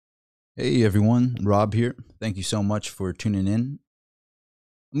Hey everyone, Rob here. Thank you so much for tuning in.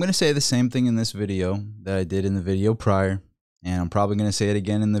 I'm going to say the same thing in this video that I did in the video prior, and I'm probably going to say it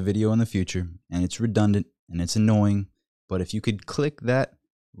again in the video in the future, and it's redundant and it's annoying, but if you could click that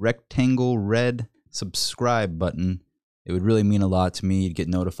rectangle red subscribe button, it would really mean a lot to me. You'd get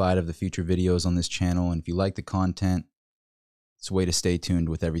notified of the future videos on this channel, and if you like the content, it's a way to stay tuned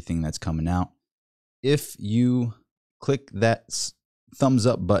with everything that's coming out. If you click that thumbs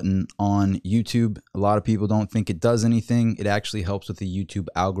up button on YouTube, a lot of people don't think it does anything. It actually helps with the YouTube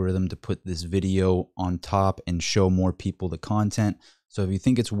algorithm to put this video on top and show more people the content. So if you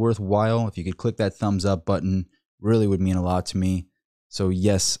think it's worthwhile, if you could click that thumbs up button, really would mean a lot to me. So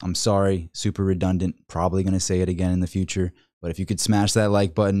yes, I'm sorry, super redundant, probably going to say it again in the future, but if you could smash that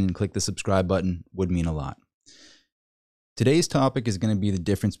like button and click the subscribe button, would mean a lot. Today's topic is going to be the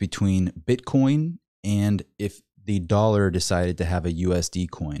difference between Bitcoin and if the dollar decided to have a USD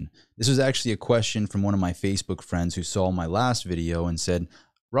coin. This was actually a question from one of my Facebook friends who saw my last video and said,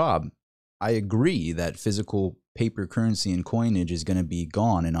 Rob, I agree that physical paper currency and coinage is going to be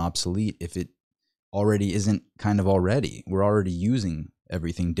gone and obsolete if it already isn't kind of already. We're already using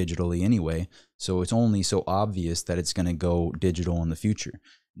everything digitally anyway, so it's only so obvious that it's going to go digital in the future.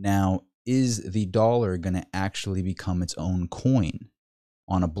 Now, is the dollar going to actually become its own coin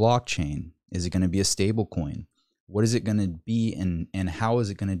on a blockchain? Is it going to be a stable coin? What is it going to be, and how is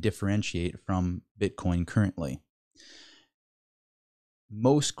it going to differentiate from Bitcoin currently?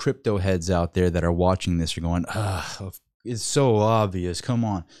 Most crypto heads out there that are watching this are going, it's so obvious, come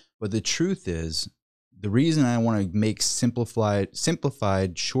on. But the truth is, the reason I want to make simplified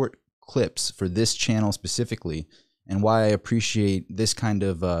short clips for this channel specifically, and why I appreciate this kind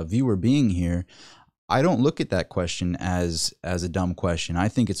of viewer being here, I don't look at that question as a dumb question. I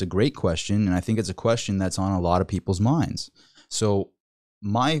think it's a great question, and I think it's a question that's on a lot of people's minds. So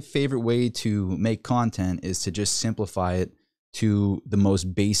my favorite way to make content is to just simplify it to the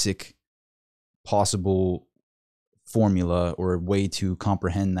most basic possible formula or way to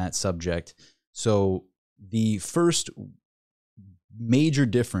comprehend that subject. So the first major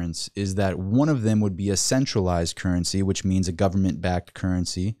difference is that one of them would be a centralized currency, which means a government-backed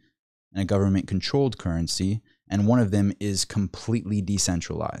currency, and a government-controlled currency, and one of them is completely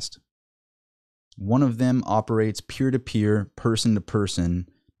decentralized. One of them operates peer-to-peer, person-to-person.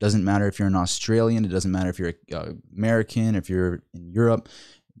 Doesn't matter if you're an Australian, it doesn't matter if you're American, if you're in Europe,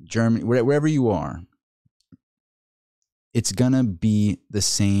 Germany, wherever you are. It's gonna be the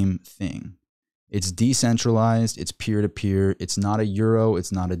same thing. It's decentralized, it's peer-to-peer, it's not a euro,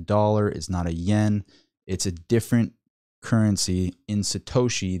 it's not a dollar, it's not a yen, it's a different currency in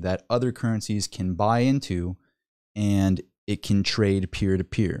Satoshi that other currencies can buy into, and it can trade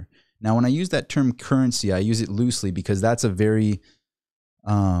peer-to-peer. Now, when I use that term currency, I use it loosely because that's a very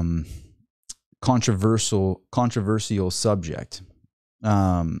controversial subject.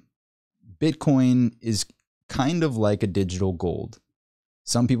 Bitcoin is kind of like a digital gold.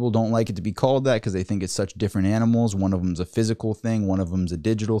 Some people don't like it to be called that because they think it's such different animals. One of them's a physical thing, one of them's a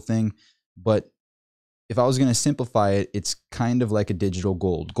digital thing. But if I was going to simplify it, it's kind of like a digital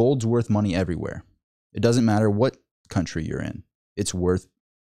gold. Gold's worth money everywhere. It doesn't matter what country you're in. It's worth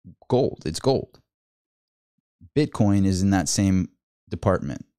gold. It's gold. Bitcoin is in that same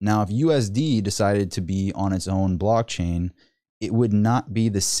department. Now, if USD decided to be on its own blockchain, it would not be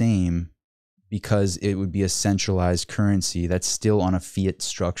the same because it would be a centralized currency that's still on a fiat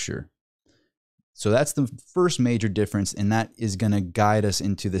structure. So that's the first major difference, and that is going to guide us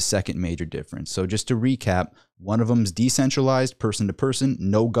into the second major difference. So just to recap, one of them is decentralized, person to person,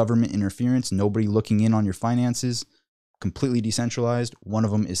 no government interference, nobody looking in on your finances, completely decentralized. One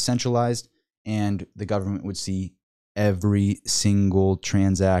of them is centralized, and the government would see every single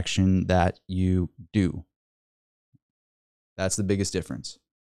transaction that you do. That's the biggest difference.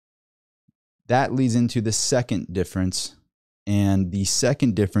 That leads into the second difference. And the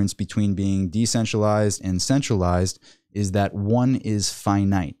second difference between being decentralized and centralized is that one is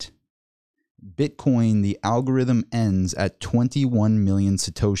finite. Bitcoin, the algorithm ends at 21 million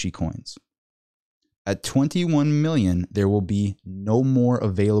Satoshi coins. At 21 million, there will be no more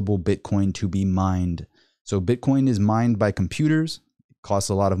available Bitcoin to be mined. So Bitcoin is mined by computers. It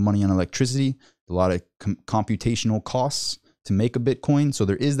costs a lot of money on electricity, a lot of computational costs to make a Bitcoin. So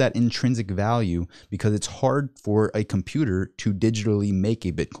there is that intrinsic value because it's hard for a computer to digitally make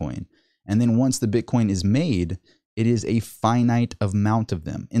a Bitcoin. And then once the Bitcoin is made, it is a finite amount of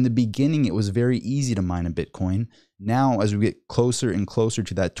them. In the beginning, it was very easy to mine a Bitcoin. Now, as we get closer and closer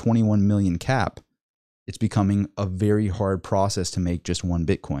to that 21 million cap, it's becoming a very hard process to make just one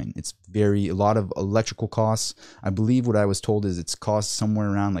Bitcoin. It's a lot of electrical costs. I believe what I was told is it's costs somewhere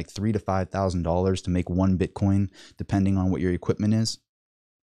around like $3,000 to $5,000 to make one Bitcoin, depending on what your equipment is.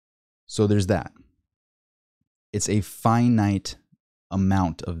 So there's that. It's a finite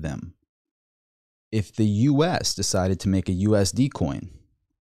amount of them. If the US decided to make a USD coin,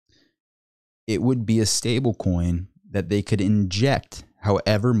 it would be a stable coin that they could inject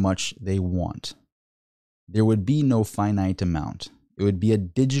however much they want. There would be no finite amount. It would be a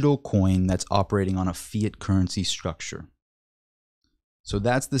digital coin that's operating on a fiat currency structure. So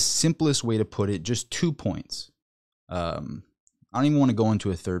that's the simplest way to put it. Just 2 points. I don't even want to go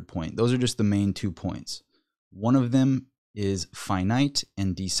into a third point. Those are just the main 2 points. One of them is finite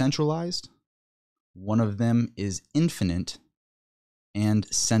and decentralized. One of them is infinite and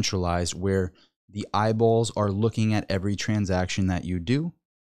centralized, where the eyeballs are looking at every transaction that you do.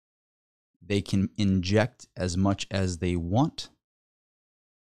 They can inject as much as they want.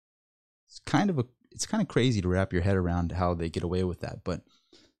 It's kind of crazy to wrap your head around how they get away with that, but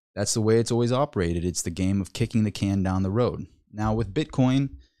that's the way it's always operated. It's the game of kicking the can down the road. Now with Bitcoin,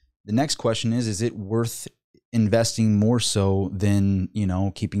 the next question is it worth investing more so than,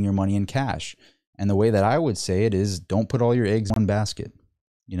 keeping your money in cash? And the way that I would say it is, don't put all your eggs in one basket.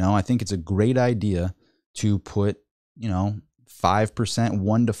 I think it's a great idea to put, 5%,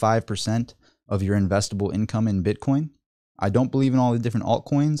 1 to 5% of your investable income in Bitcoin. I don't believe in all the different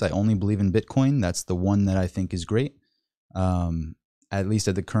altcoins. I only believe in Bitcoin. That's the one that I think is great, at least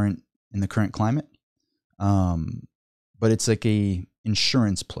in the current climate. But it's like a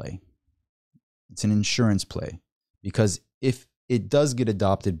insurance play. It's an insurance play, because if it does get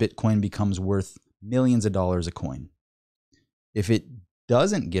adopted, Bitcoin becomes worth millions of dollars a coin. If it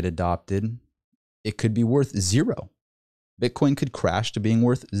doesn't get adopted, it could be worth zero. Bitcoin could crash to being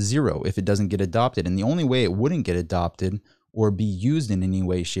worth zero if it doesn't get adopted. And the only way it wouldn't get adopted or be used in any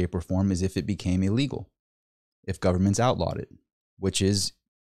way, shape, or form is if it became illegal, if governments outlawed it, which is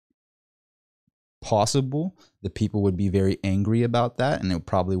possible. The people would be very angry about that, and it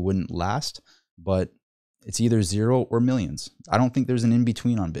probably wouldn't last. But it's either zero or millions. I don't think there's an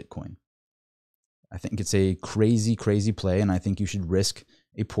in-between on Bitcoin. I think it's a crazy, crazy play, and I think you should risk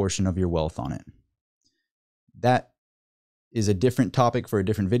a portion of your wealth on it. That is a different topic for a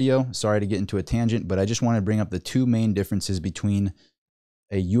different video. Sorry to get into a tangent, but I just want to bring up the 2 main differences between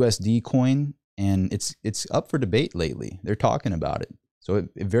a USD coin, and it's up for debate lately. They're talking about it. So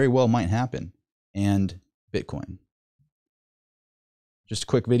it very well might happen, and Bitcoin. Just a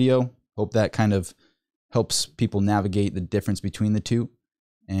quick video. Hope that kind of helps people navigate the difference between the two.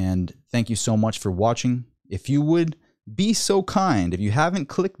 And thank you so much for watching. If you would be so kind, if you haven't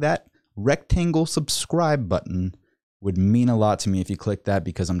clicked that rectangle subscribe button, would mean a lot to me if you click that,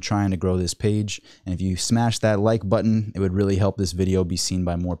 because I'm trying to grow this page. And if you smash that like button, it would really help this video be seen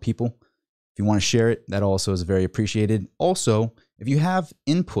by more people. If you want to share it, that also is very appreciated. Also, if you have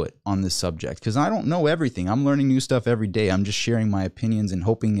input on this subject, because I don't know everything. I'm learning new stuff every day. I'm just sharing my opinions and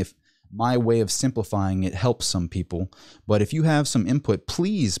hoping if my way of simplifying it helps some people. But if you have some input,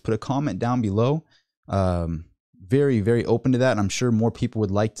 please put a comment down below. Very, very open to that. And I'm sure more people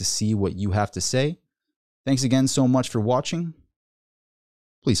would like to see what you have to say. Thanks again so much for watching.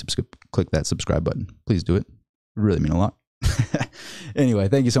 Please click that subscribe button. Please do it. It would really mean a lot. Anyway,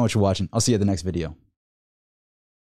 thank you so much for watching. I'll see you at the next video.